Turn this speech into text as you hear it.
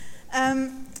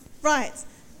Right,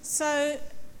 so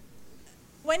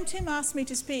when Tim asked me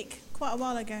to speak quite a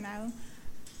while ago now,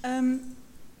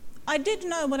 I did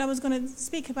know what I was going to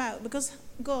speak about because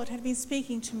God had been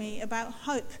speaking to me about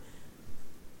hope.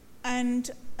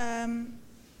 And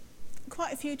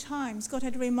quite a few times God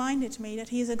had reminded me that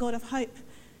he is a God of hope.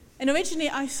 And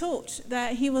originally I thought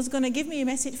that he was going to give me a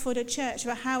message for the church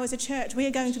about how as a church we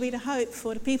are going to be the hope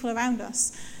for the people around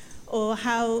us, or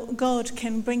how God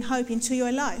can bring hope into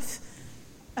your life.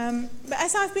 But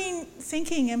as I've been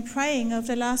thinking and praying over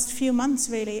the last few months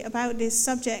really about this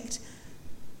subject,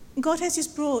 God has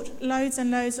just brought loads and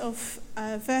loads of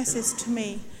verses to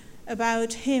me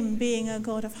about him being a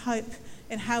God of hope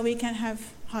and how we can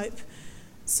have hope.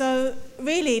 So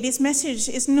really this message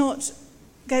is not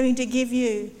going to give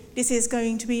you, this is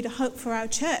going to be the hope for our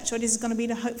church, or this is going to be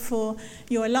the hope for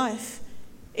your life.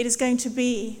 It is going to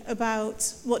be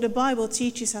about what the Bible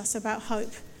teaches us about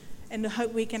hope and the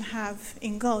hope we can have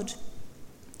in God.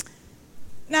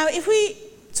 Now, if we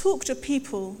talk to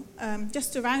people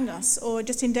just around us or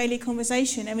just in daily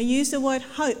conversation and we use the word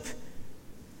hope,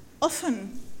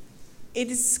 often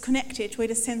it is connected with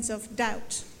a sense of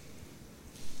doubt.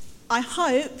 I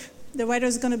hope the weather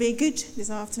is going to be good this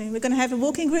afternoon. We're going to have a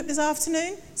walking group this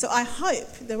afternoon, so I hope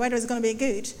the weather is going to be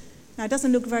good. Now, it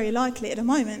doesn't look very likely at the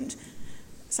moment,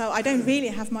 so I don't really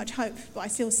have much hope, but I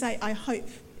still say I hope.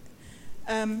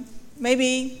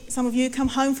 Maybe some of you come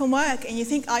home from work and you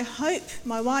think, I hope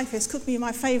my wife has cooked me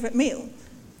my favourite meal.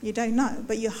 You don't know,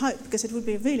 but you hope because it would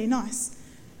be really nice.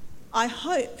 I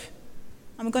hope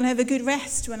I'm going to have a good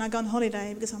rest when I go on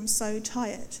holiday because I'm so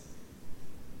tired.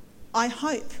 I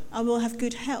hope I will have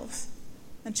good health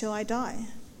until I die.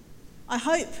 I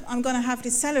hope I'm going to have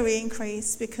this salary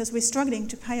increase because we're struggling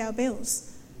to pay our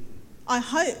bills. I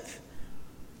hope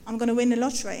I'm going to win the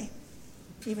lottery,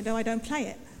 even though I don't play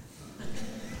it.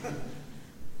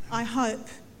 I hope.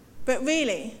 But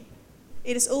really,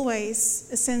 it is always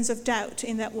a sense of doubt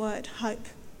in that word, hope.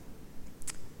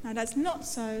 Now, that's not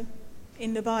so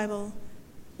in the Bible.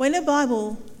 When the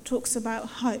Bible talks about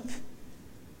hope,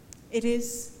 it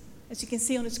is, as you can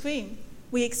see on the screen,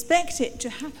 we expect it to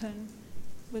happen,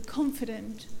 we're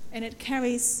confident, and it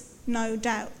carries no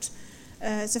doubt.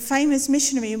 It's a famous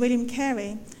missionary, William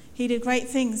Carey. He did great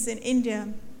things in India.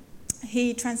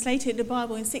 He translated the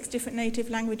Bible in 6 different native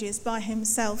languages by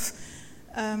himself.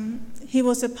 He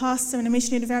was a pastor and a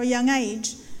missionary at a very young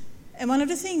age. And one of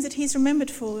the things that he's remembered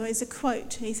for is a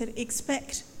quote. He said,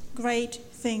 expect great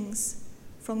things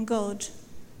from God.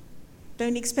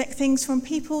 Don't expect things from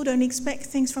people. Don't expect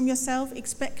things from yourself.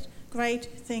 Expect great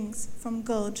things from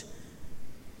God.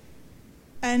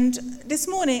 And this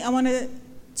morning I want to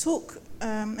talk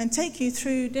and take you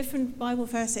through different Bible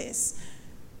verses,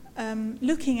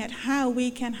 looking at how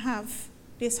we can have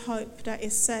this hope that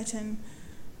is certain,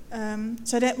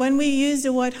 so that when we use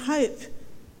the word hope,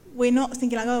 we're not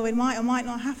thinking like, oh, it might or might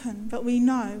not happen, but we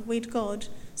know with God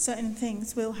certain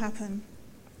things will happen.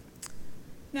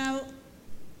 Now,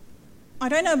 I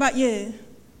don't know about you,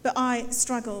 but I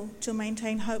struggle to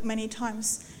maintain hope many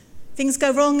times. Things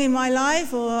go wrong in my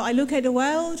life, or I look at the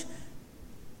world,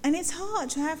 and it's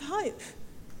hard to have hope.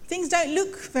 Things don't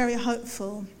look very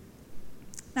hopeful.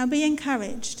 Now, be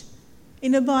encouraged.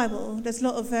 In the Bible, there's a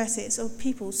lot of verses of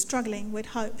people struggling with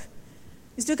hope.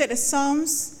 Let's look at the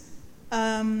Psalms,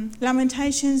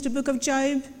 Lamentations, the book of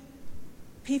Job.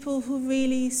 People who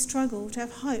really struggle to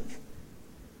have hope.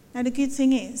 Now, the good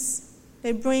thing is,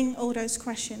 they bring all those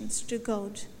questions to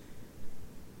God.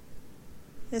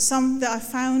 There's some that I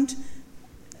found,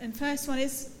 and first one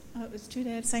is, it was 2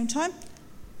 there at the same time.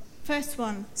 First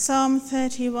one, Psalm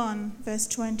 31, verse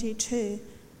 22.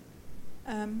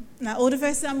 Now, all the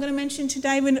verses I'm going to mention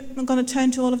today, we're not going to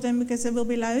turn to all of them because there will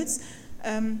be loads.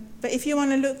 But if you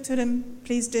want to look to them,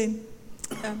 please do.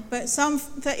 But Psalm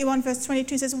 31, verse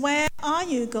 22 says, where are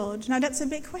you, God? Now, that's a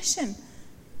big question.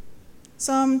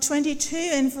 Psalm 22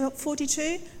 and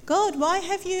 42, God, why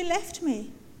have you left me?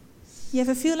 You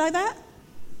ever feel like that?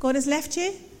 God has left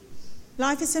you?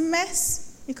 Life is a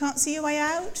mess. You can't see your way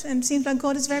out, and it seems like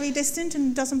God is very distant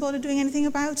and doesn't bother doing anything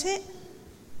about it.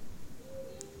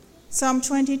 Psalm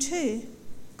 22,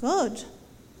 God,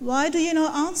 why do you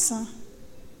not answer?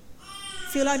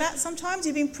 Feel like that sometimes?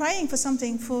 You've been praying for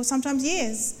something for sometimes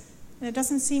years, and it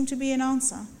doesn't seem to be an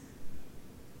answer.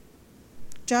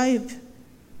 Job,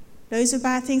 loads of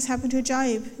bad things happened to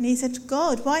Job, and he said,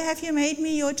 God, why have you made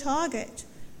me your target?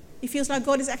 He feels like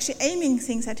God is actually aiming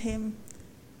things at him.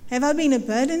 Have I been a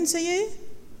burden to you?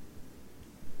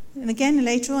 And again,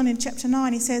 later on in chapter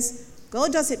 9, he says,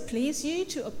 God, does it please you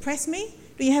to oppress me?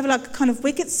 Do you have like a kind of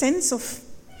wicked sense of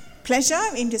pleasure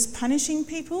in just punishing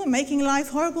people and making life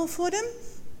horrible for them?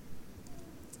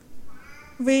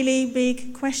 really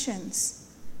big questions.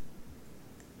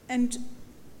 And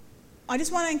I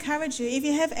just want to encourage you, if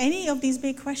you have any of these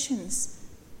big questions,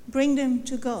 bring them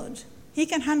to God. He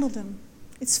can handle them.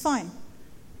 It's fine.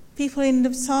 People in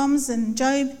the Psalms and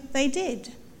Job, they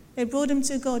did. They brought them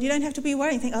to God. You don't have to be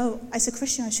worried. Think, oh, as a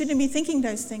Christian, I shouldn't be thinking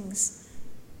those things.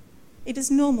 It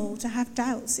is normal to have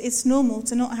doubts. It's normal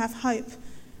to not have hope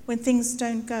when things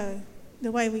don't go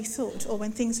the way we thought, or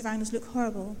when things around us look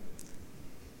horrible.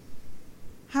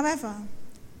 However,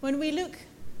 when we look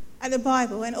at the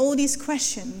Bible and all these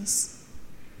questions,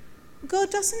 God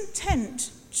doesn't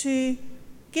tend to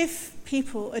give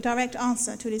people a direct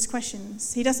answer to these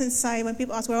questions. He doesn't say, when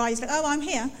people ask, where are you? He's like, oh, I'm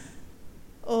here.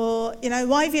 Or,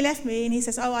 why have you left me? And he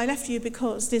says, oh, I left you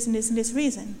because this and this and this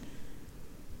reason.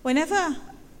 Whenever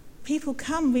people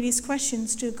come with these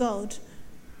questions to God,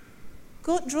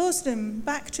 God draws them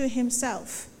back to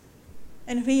himself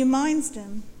and reminds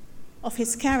them of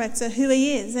his character, who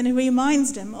he is, and he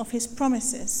reminds them of his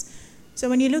promises. So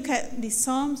when you look at these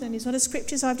Psalms and these other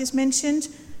scriptures I've just mentioned,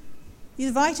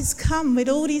 these writers come with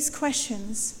all these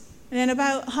questions, and then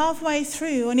about halfway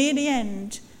through or near the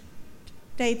end,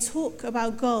 they talk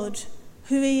about God,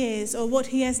 who he is, or what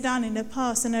he has done in the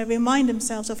past, and they remind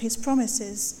themselves of his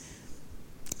promises.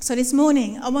 So this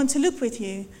morning, I want to look with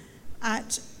you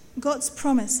at God's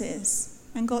promises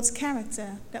and God's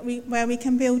character, where we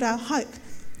can build our hope.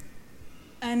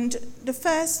 And the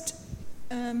first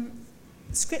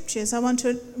scriptures I want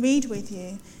to read with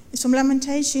you is from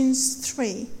Lamentations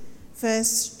 3,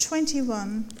 verse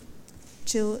 21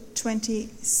 till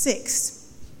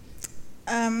 26.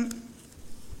 Now,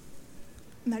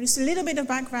 just a little bit of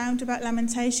background about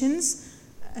Lamentations.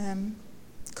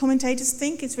 Commentators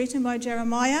think it's written by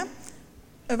Jeremiah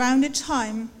around the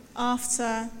time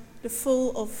after the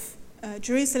fall of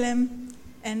Jerusalem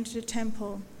and the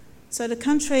temple. So the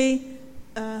country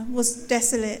was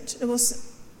desolate. It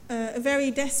was a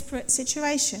very desperate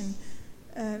situation.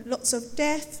 Lots of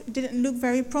death, didn't look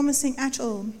very promising at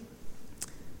all.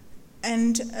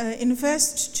 And in the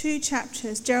first 2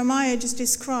 chapters, Jeremiah just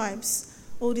describes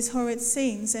all these horrid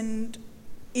scenes and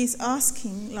is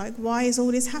asking, why is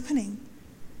all this happening?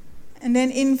 And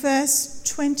then in verse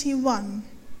 21,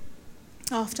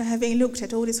 after having looked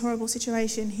at all this horrible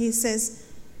situation, he says,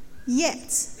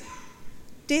 "Yet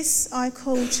this I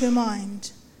call to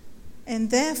mind, and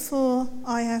therefore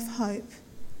I have hope.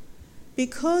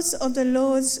 Because of the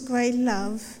Lord's great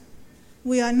love,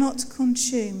 we are not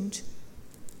consumed,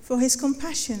 for his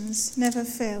compassions never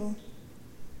fail.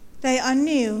 They are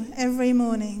new every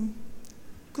morning.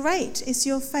 Great is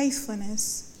your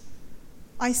faithfulness.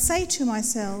 I say to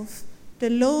myself, the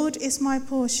Lord is my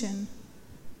portion.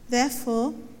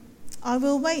 Therefore, I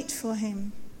will wait for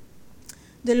him.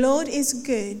 The Lord is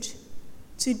good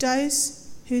to those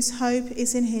whose hope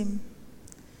is in him,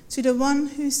 to the one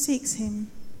who seeks him.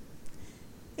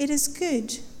 It is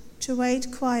good to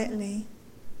wait quietly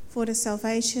for the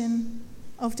salvation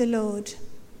of the Lord."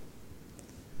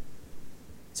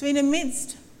 So in the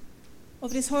midst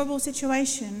of this horrible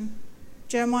situation,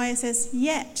 Jeremiah says,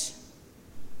 "Yet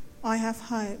I have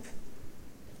hope."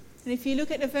 And if you look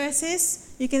at the verses,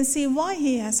 you can see why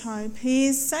he has hope. He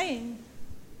is saying,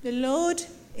 the Lord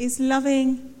is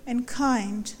loving and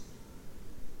kind.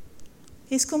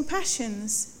 His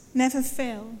compassions never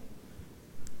fail.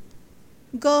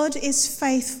 God is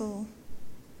faithful.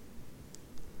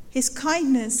 His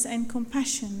kindness and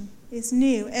compassion is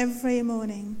new every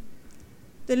morning.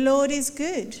 The Lord is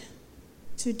good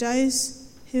to those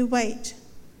who wait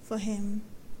for him.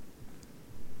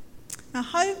 Now,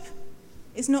 hope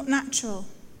is not natural.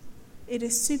 It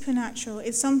is supernatural.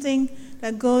 It's something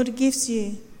that God gives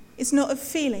you. It's not a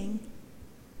feeling,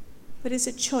 but it's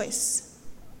a choice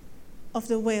of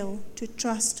the will to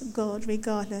trust God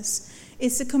regardless.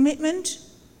 It's a commitment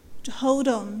to hold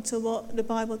on to what the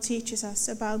Bible teaches us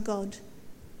about God.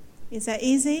 Is that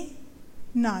easy?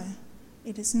 No,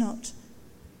 it is not.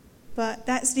 But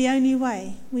that's the only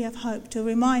way we have hope, to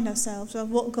remind ourselves of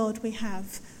what God we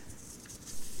have.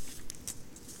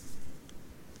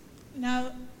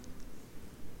 Now,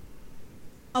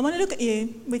 I want to look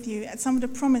with you at some of the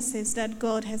promises that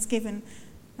God has given.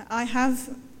 Now, I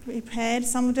have prepared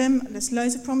some of them. There's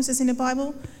loads of promises in the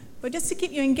Bible. But just to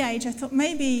keep you engaged, I thought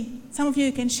maybe some of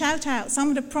you can shout out some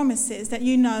of the promises that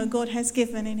you know God has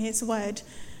given in his word.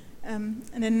 And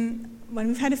then when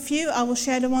we've had a few, I will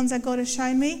share the ones that God has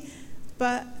shown me.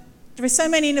 But there are so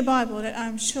many in the Bible that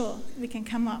I'm sure we can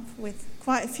come up with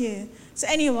quite a few. So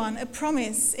anyone, a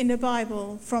promise in the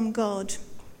Bible from God?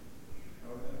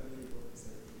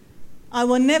 I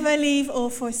will never leave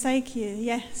or forsake you.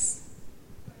 Yes.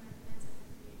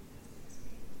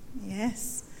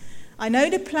 Yes. I know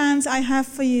the plans I have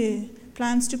for you,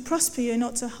 plans to prosper you and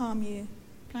not to harm you,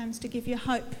 plans to give you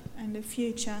hope and a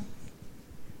future.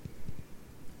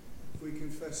 If we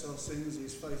confess our sins, he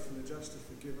is faithful and just to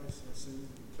forgive us our sins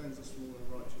and cleanse us from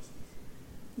all unrighteousness.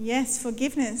 Yes,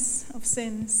 forgiveness of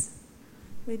sins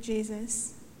with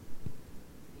Jesus.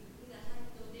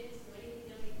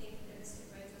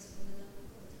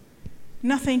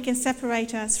 Nothing can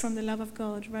separate us from the love of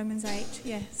God. Romans 8,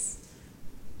 yes.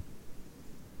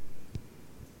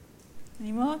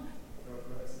 Any more?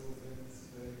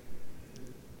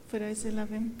 For those who love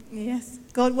him. Yes.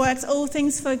 God works all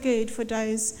things for good for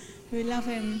those who love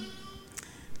him.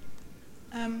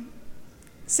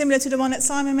 Similar to the one that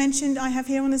Simon mentioned, I have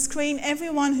here on the screen,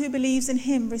 everyone who believes in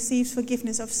him receives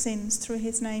forgiveness of sins through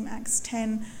his name, Acts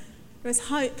 10. There is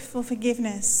hope for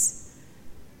forgiveness.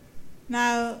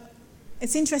 Now,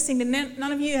 it's interesting that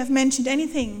none of you have mentioned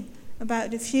anything about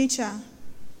the future.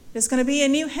 There's going to be a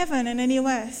new heaven and a new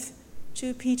earth.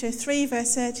 2 Peter 3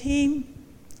 verse 13.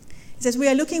 It says, we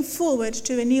are looking forward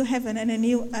to a new heaven and a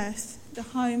new earth, the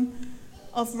home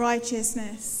of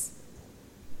righteousness.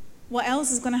 What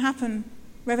else is going to happen?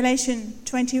 Revelation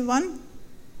 21.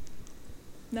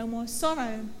 No more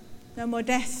sorrow, no more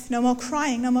death, no more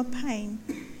crying, no more pain.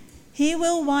 He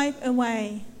will wipe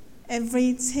away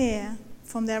every tear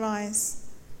from their eyes.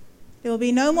 There will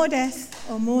be no more death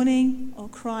or mourning or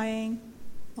crying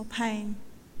or pain.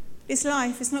 This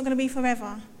life is not going to be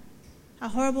forever. How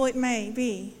horrible it may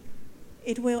be,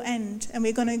 it will end, and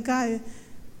we're going to go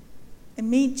and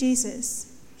meet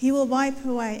Jesus. He will wipe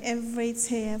away every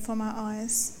tear from our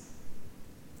eyes.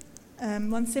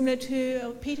 One similar to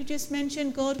what Peter just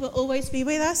mentioned, God will always be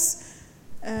with us.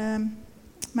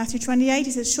 Matthew 28,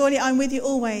 he says, surely I'm with you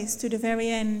always to the very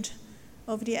end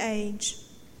of the age.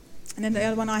 And then the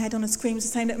other one I had on the screen was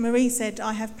the same that Marie said,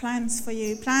 I have plans for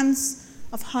you, plans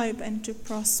of hope and to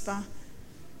prosper.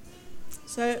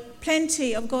 So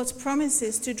plenty of God's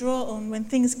promises to draw on when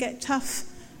things get tough.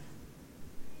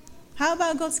 How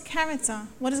about God's character?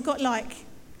 What is God like?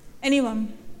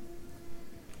 Anyone?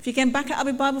 If you can back it up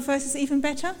with Bible verses, even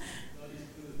better.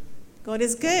 God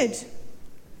is good.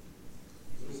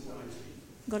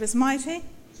 God is mighty.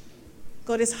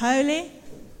 God is holy.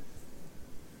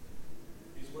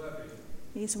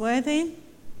 He's worthy.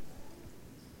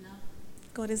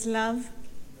 God is love.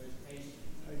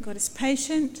 God is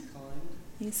patient.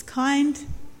 He is kind.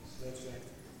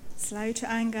 Slow to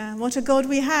anger. What a God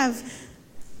we have.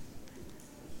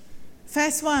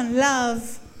 First one,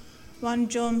 love. 1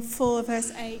 John 4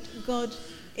 verse 8. God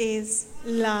is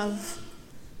love.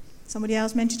 Somebody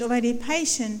else mentioned already,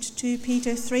 patient. 2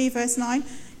 Peter 3 verse 9.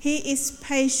 He is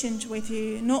patient with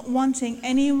you, not wanting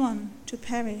anyone to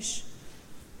perish.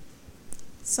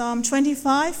 Psalm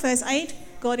 25 verse 8.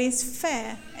 God is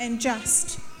fair and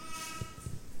just.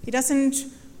 He doesn't,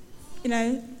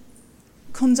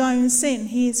 condone sin.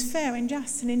 He is fair and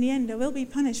just, and in the end there will be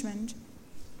punishment.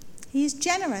 He is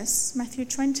generous. Matthew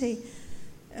 20.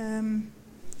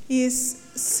 He is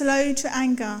slow to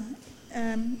anger.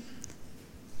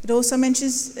 It also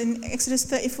mentions in Exodus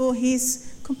 34, he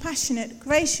is compassionate,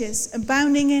 gracious,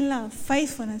 abounding in love,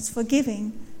 faithfulness,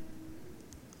 forgiving.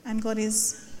 And God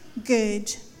is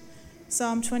good.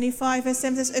 Psalm 25 verse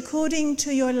 7 says, according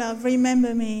to your love,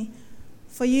 remember me,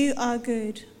 for you are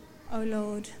good, O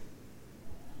Lord.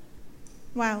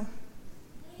 Wow,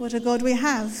 what a God we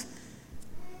have.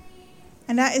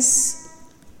 And that is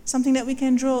something that we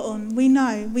can draw on. We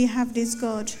know we have this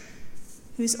God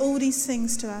who is all these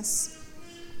things to us.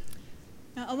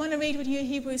 Now I want to read with you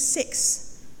Hebrews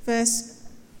 6, verse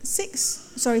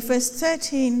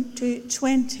 13 to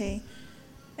 20.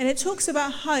 And it talks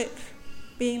about hope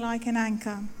being like an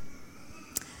anchor.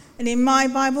 And in my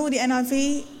Bible, the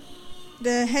NIV,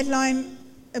 the headline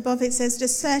above it says, the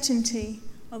certainty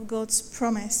of God's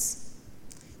promise.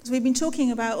 Because we've been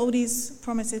talking about all these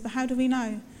promises, but how do we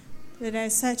know that they're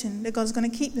certain that God's going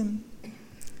to keep them?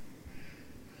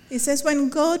 It says, when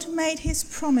God made his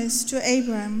promise to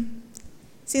Abraham,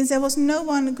 since there was no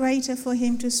one greater for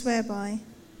him to swear by,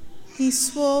 he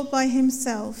swore by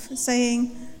himself,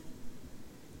 saying,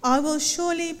 I will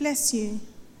surely bless you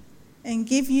and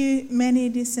give you many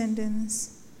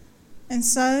descendants. And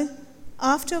so,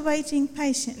 after waiting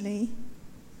patiently,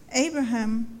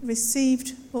 Abraham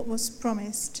received what was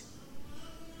promised.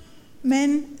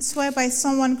 Men swear by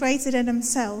someone greater than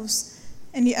themselves,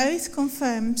 and the oath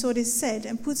confirms what is said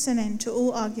and puts an end to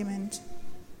all argument.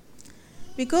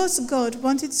 Because God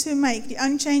wanted to make the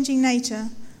unchanging nature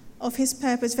of his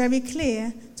purpose very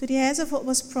clear to the heirs of what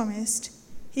was promised,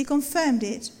 he confirmed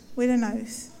it with an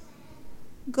oath.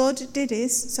 God did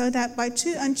this so that by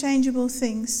two unchangeable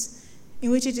things,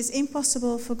 in which it is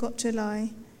impossible for God to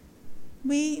lie.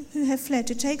 We who have fled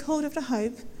to take hold of the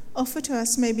hope offered to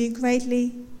us may be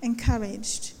greatly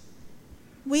encouraged.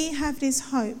 We have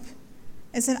this hope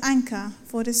as an anchor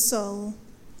for the soul,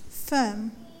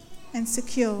 firm and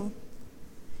secure.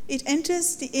 It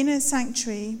enters the inner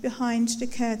sanctuary behind the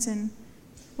curtain,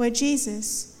 where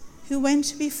Jesus, who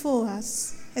went before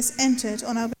us, has entered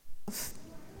on our behalf.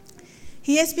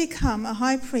 He has become a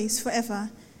high priest forever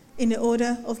in the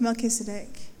order of Melchizedek.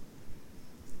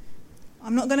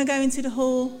 I'm not going to go into the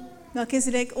whole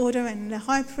Melchizedek order and the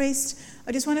high priest.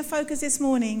 I just want to focus this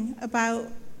morning about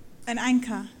an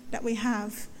anchor that we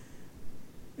have.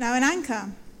 Now, an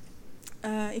anchor,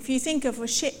 if you think of a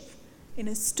ship in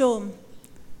a storm,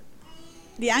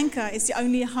 the anchor is the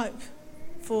only hope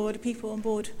for the people on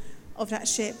board of that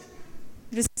ship.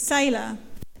 There's a sailor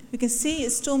who can see a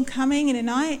storm coming in the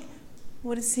night.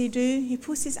 What does he do? He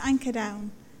puts his anchor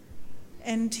down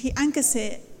and he anchors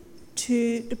it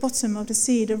to the bottom of the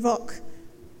sea, the rock.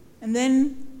 And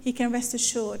then he can rest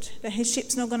assured that his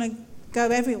ship's not going to go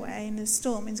everywhere in the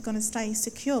storm. It's going to stay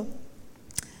secure.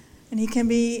 And he can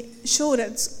be sure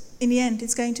that in the end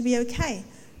it's going to be okay.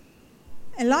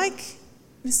 And like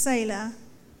the sailor,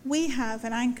 we have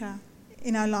an anchor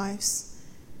in our lives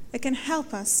that can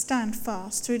help us stand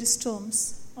fast through the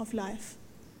storms of life.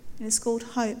 And it's called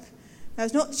hope. Now,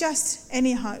 it's not just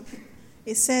any hope.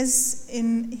 It says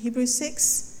in Hebrews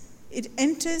 6, it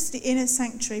enters the inner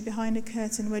sanctuary behind the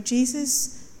curtain where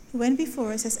Jesus, who went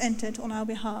before us, has entered on our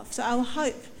behalf. So our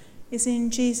hope is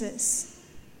in Jesus.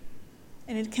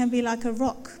 And it can be like a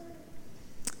rock.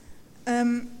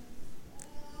 In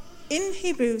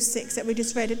Hebrews 6 that we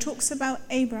just read, it talks about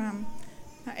Abraham.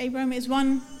 Now, Abraham is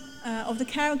one of the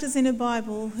characters in the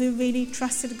Bible who really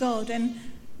trusted God and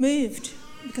moved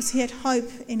because he had hope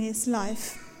in his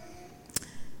life.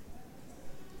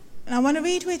 And I want to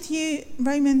read with you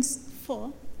Romans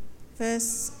 4,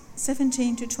 verse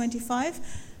 17 to 25.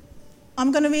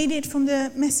 I'm going to read it from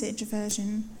the Message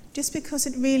version, just because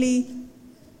it really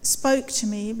spoke to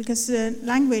me, because the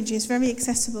language is very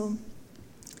accessible.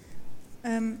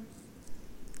 And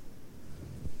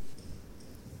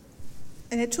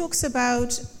it talks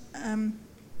about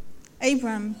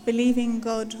Abraham believing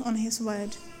God on his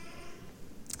word.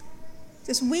 It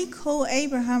says, we call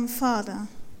Abraham father,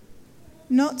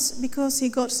 not because he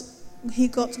got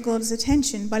God's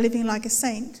attention by living like a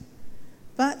saint,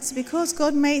 but because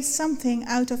God made something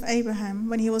out of Abraham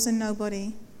when he was a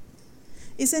nobody.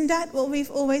 Isn't that what we've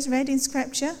always read in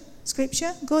Scripture?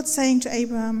 God saying to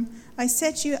Abraham, I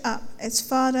set you up as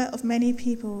father of many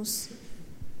peoples.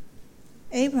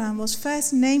 Abraham was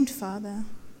first named father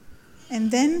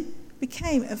and then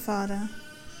became a father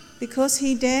because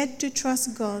he dared to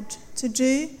trust God to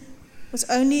do what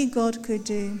only God could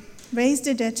do, raise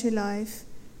the dead to life,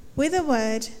 with a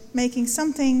word, making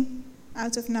something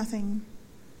out of nothing.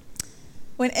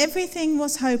 When everything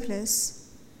was hopeless,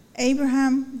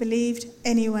 Abraham believed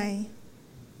anyway,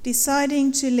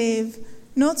 deciding to live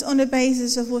not on the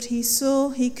basis of what he saw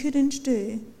he couldn't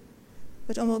do,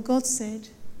 but on what God said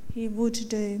he would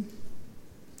do.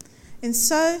 And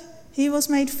so he was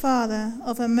made father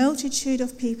of a multitude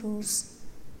of peoples.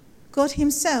 God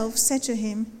himself said to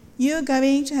him, you're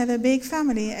going to have a big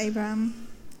family, Abraham.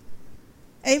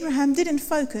 Abraham didn't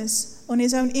focus on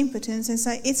his own impotence and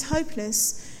say, it's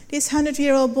hopeless. This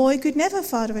 100-year-old boy could never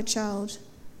father a child.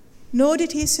 Nor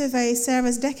did he survey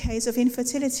Sarah's decades of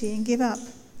infertility and give up.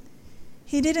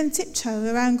 He didn't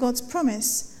tiptoe around God's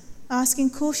promise, asking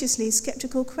cautiously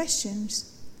skeptical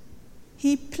questions.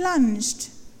 He plunged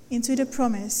into the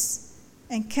promise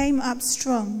and came up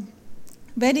strong,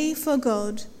 ready for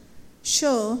God,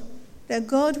 sure that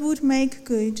God would make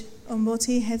good on what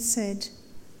he had said.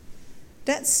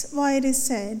 That's why it is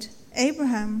said,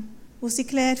 Abraham was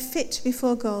declared fit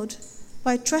before God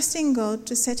by trusting God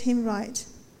to set him right.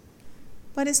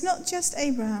 But it's not just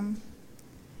Abraham,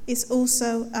 it's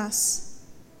also us.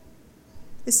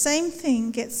 The same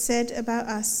thing gets said about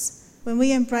us when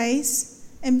we embrace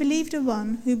and believe the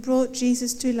one who brought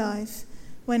Jesus to life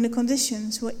when the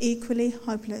conditions were equally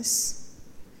hopeless.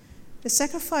 The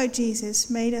sacrificed Jesus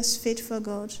made us fit for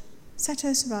God, set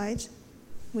us right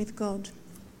with God.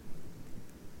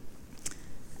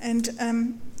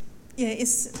 And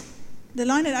it's the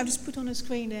line that I've just put on the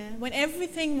screen there. When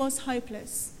everything was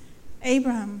hopeless,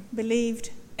 Abraham believed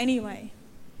anyway,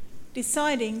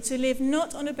 deciding to live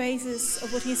not on the basis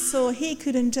of what he saw he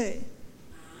couldn't do,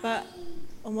 but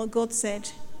on what God said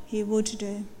he would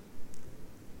do.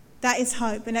 That is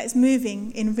hope, and that is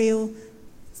moving in real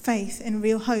faith and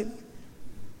real hope.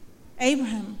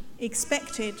 Abraham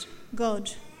expected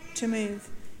God to move.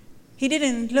 He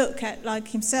didn't look at like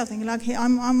himself thinking like,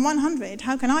 I'm 100,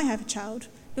 how can I have a child?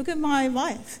 Look at my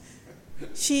wife.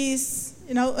 She's,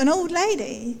 an old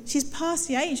lady. She's past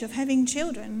the age of having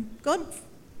children. God,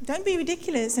 don't be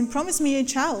ridiculous and promise me a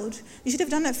child. You should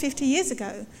have done that 50 years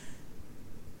ago.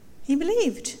 He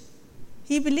believed.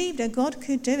 He believed that God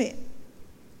could do it.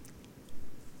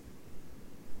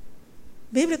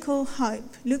 Biblical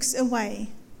hope looks away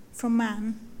from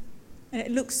man and it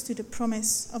looks to the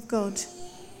promise of God.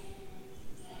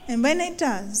 And when it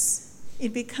does,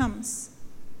 it becomes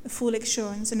a full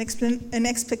assurance, an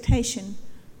expectation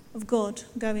of God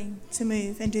going to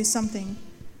move and do something.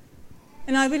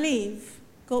 And I believe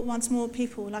God wants more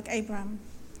people like Abraham.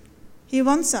 He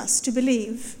wants us to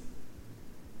believe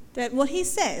that what he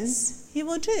says, he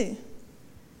will do.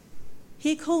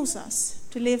 He calls us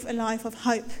to live a life of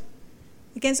hope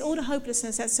against all the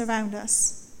hopelessness that surrounds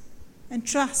us and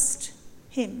trust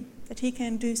him that he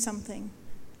can do something.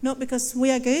 Not because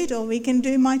we are good or we can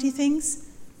do mighty things,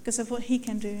 because of what he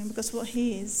can do and because of what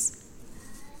he is.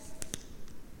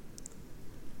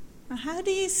 Now, how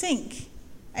do you think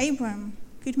Abraham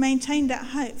could maintain that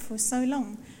hope for so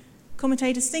long?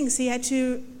 Commentators think he had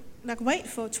to wait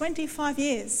for 25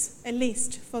 years at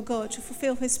least for God to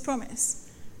fulfill his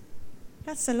promise.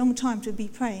 That's a long time to be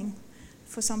praying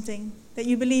for something that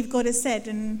you believe God has said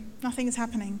and nothing is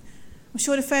happening. I'm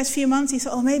sure the first few months he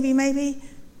thought, maybe.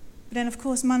 But then, of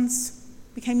course, months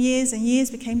became years and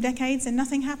years became decades and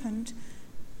nothing happened.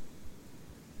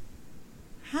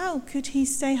 How could he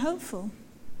stay hopeful?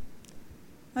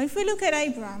 Now, if we look at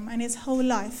Abraham and his whole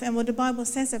life and what the Bible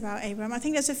says about Abraham, I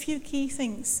think there's a few key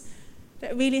things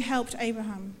that really helped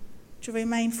Abraham to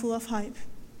remain full of hope.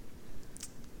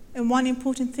 And one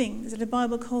important thing is that the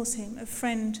Bible calls him a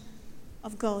friend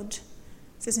of God.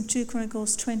 It says in 2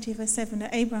 Chronicles 20 verse 7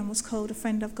 that Abraham was called a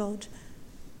friend of God.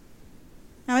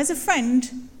 Now, as a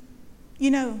friend,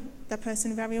 you know that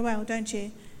person very well, don't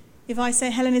you? If I say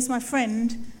Helen is my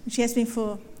friend, and she has been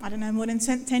for, more than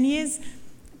 10 years,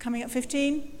 coming up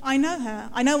 15, I know her.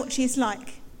 I know what she's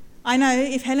like. I know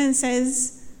if Helen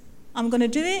says, I'm going to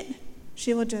do it,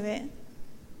 she will do it.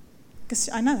 Because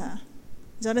I know her.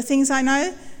 There's other things I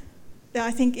know that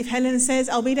I think if Helen says,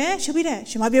 I'll be there, she'll be there.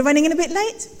 She might be running in a bit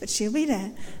late, but she'll be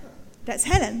there. That's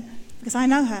Helen, because I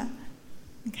know her.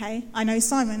 Okay? I know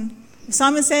Simon. If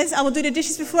Simon says, I will do the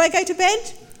dishes before I go to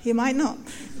bed, he might not.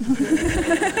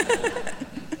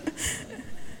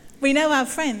 We know our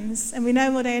friends, and we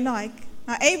know what they're like.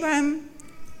 Now, Abraham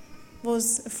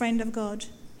was a friend of God.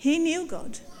 He knew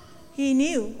God. He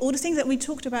knew all the things that we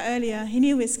talked about earlier. He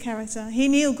knew his character. He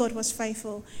knew God was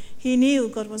faithful. He knew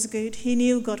God was good. He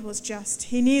knew God was just.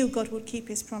 He knew God would keep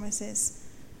his promises.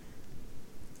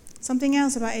 Something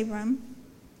else about Abraham,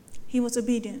 he was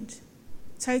obedient,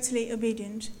 totally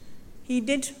obedient. He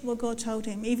did what God told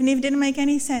him, even if it didn't make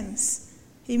any sense.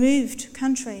 He moved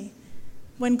country.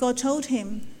 When God told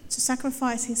him to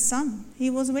sacrifice his son, he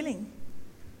was willing.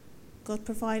 God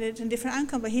provided a different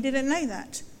outcome, but he didn't know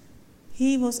that.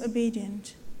 He was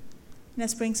obedient. And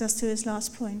this brings us to his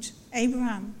last point.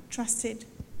 Abraham trusted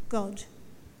God.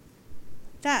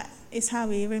 That is how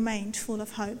he remained full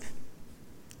of hope.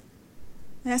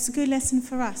 And that's a good lesson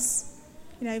for us.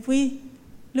 If we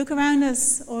look around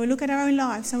us or look at our own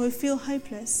lives and we feel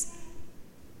hopeless,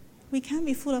 we can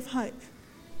be full of hope.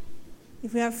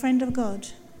 If we are a friend of God,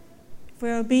 if we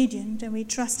are obedient and we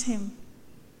trust him.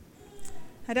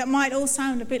 Now that might all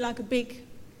sound a bit like a big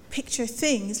picture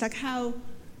thing. It's like how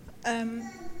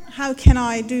can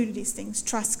I do these things?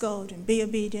 Trust God and be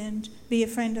obedient, be a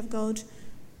friend of God.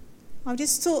 I've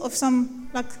just thought of some,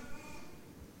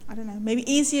 maybe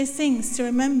easier things to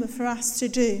remember for us to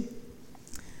do.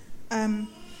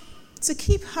 To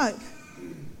keep hope.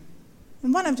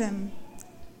 And one of them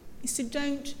is to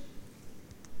don't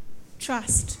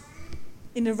trust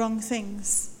in the wrong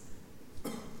things.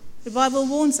 The Bible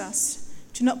warns us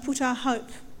to not put our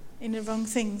hope in the wrong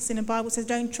things. And the Bible says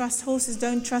don't trust horses,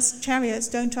 don't trust chariots,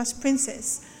 don't trust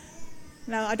princes.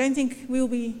 Now, I don't think we'll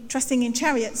be trusting in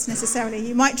chariots necessarily.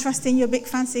 You might trust in your big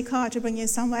fancy car to bring you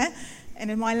somewhere,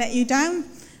 and it might let you down.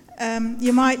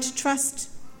 You might trust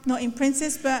not in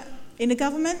princes, but in the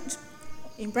government,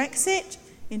 in Brexit,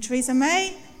 in Theresa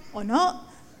May, or not.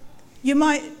 You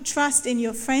might trust in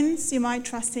your friends, you might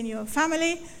trust in your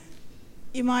family,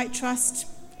 you might trust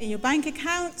in your bank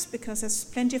account because there's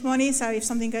plenty of money, so if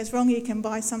something goes wrong, you can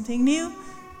buy something new.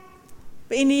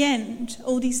 But in the end,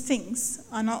 all these things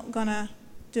are not going to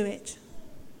do it.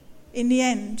 In the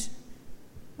end,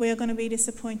 we are going to be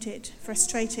disappointed,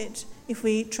 frustrated if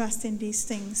we trust in these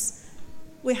things.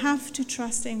 We have to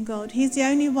trust in God. He's the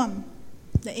only one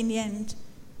that in the end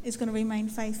is going to remain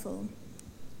faithful.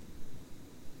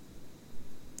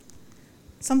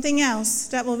 Something else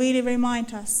that will really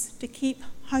remind us to keep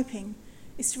hoping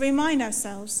is to remind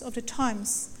ourselves of the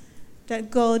times that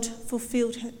God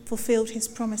fulfilled his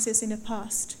promises in the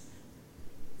past.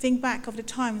 Think back of the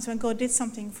times when God did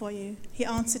something for you. He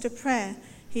answered a prayer.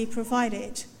 He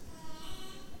provided.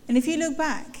 And if you look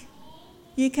back,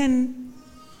 you can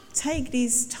take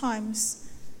these times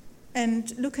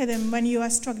and look at them when you are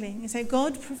struggling and say,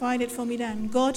 God provided for me then. God